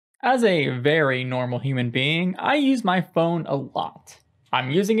As a very normal human being, I use my phone a lot. I'm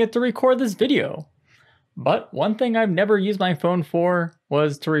using it to record this video. But one thing I've never used my phone for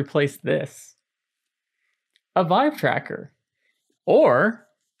was to replace this. A Vive tracker. Or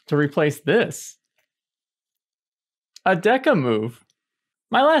to replace this. A DecaMove.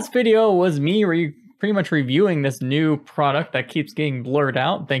 My last video was me pretty much reviewing this new product that keeps getting blurred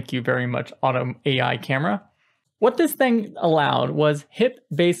out. Thank you very much, Auto AI camera. What this thing allowed was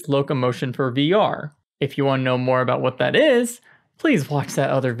hip-based locomotion for VR. If you want to know more about what that is, please watch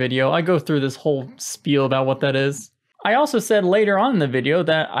that other video. I go through this whole spiel about what that is. I also said later on in the video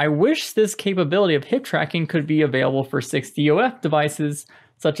that I wish this capability of hip tracking could be available for 6DOF devices,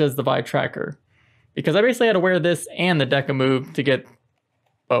 such as the Vive tracker. Because I basically had to wear this and the DecaMove to get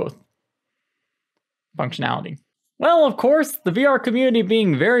both functionality. Well, of course, the VR community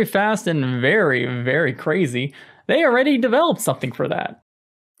being very fast and very, very crazy, they already developed something for that.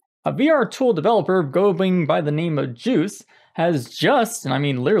 A VR tool developer going by the name of Juice has just, and I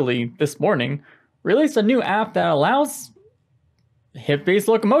mean literally this morning, released a new app that allows hip-based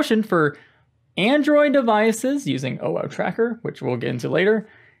locomotion for Android devices using OO Tracker, which we'll get into later,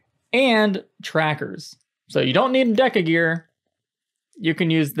 and trackers. So you don't need a Deca gear. You can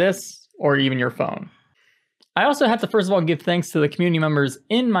use this or even your phone. I also have to first of all give thanks to the community members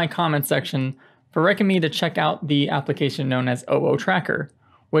in my comment section for recommending me to check out the application known as OO Tracker,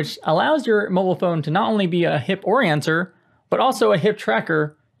 which allows your mobile phone to not only be a hip orienter, but also a hip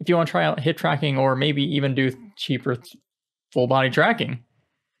tracker if you want to try out hip tracking or maybe even do cheaper full body tracking.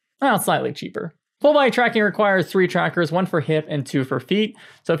 Well, slightly cheaper. Full body tracking requires 3 trackers, 1 for hip and 2 for feet.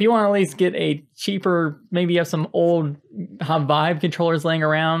 So if you want to at least get a cheaper, maybe you have some old Vive controllers laying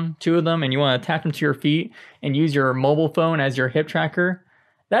around, 2 of them, and you want to attach them to your feet and use your mobile phone as your hip tracker,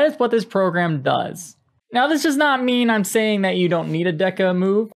 that is what this program does. Now, this does not mean I'm saying that you don't need a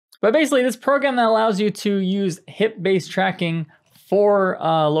DecaMove, but basically this program that allows you to use hip-based tracking for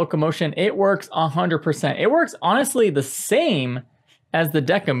locomotion, it works 100%. It works honestly the same as the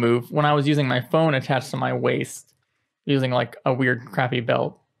DecaMove when I was using my phone attached to my waist, using like a weird crappy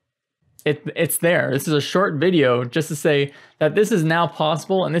belt. It's there. This is a short video just to say that this is now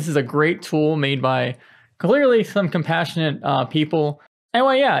possible, and this is a great tool made by clearly some compassionate people.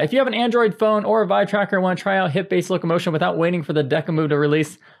 Anyway, yeah, if you have an Android phone or a Vive tracker and want to try out hip-based locomotion without waiting for the DecaMove to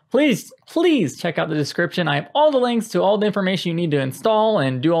release, please check out the description. I have all the links to all the information you need to install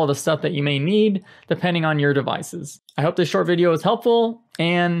and do all the stuff that you may need depending on your devices. I hope this short video was helpful,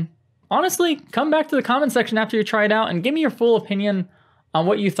 and honestly, come back to the comment section after you try it out and give me your full opinion on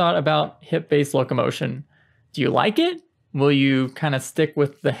what you thought about hip-based locomotion. Do you like it? Will you kind of stick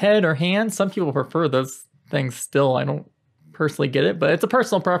with the head or hand? Some people prefer those things still. I don't personally get it, but it's a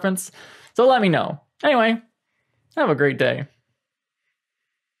personal preference, so let me know. Anyway, have a great day.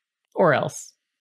 Or else.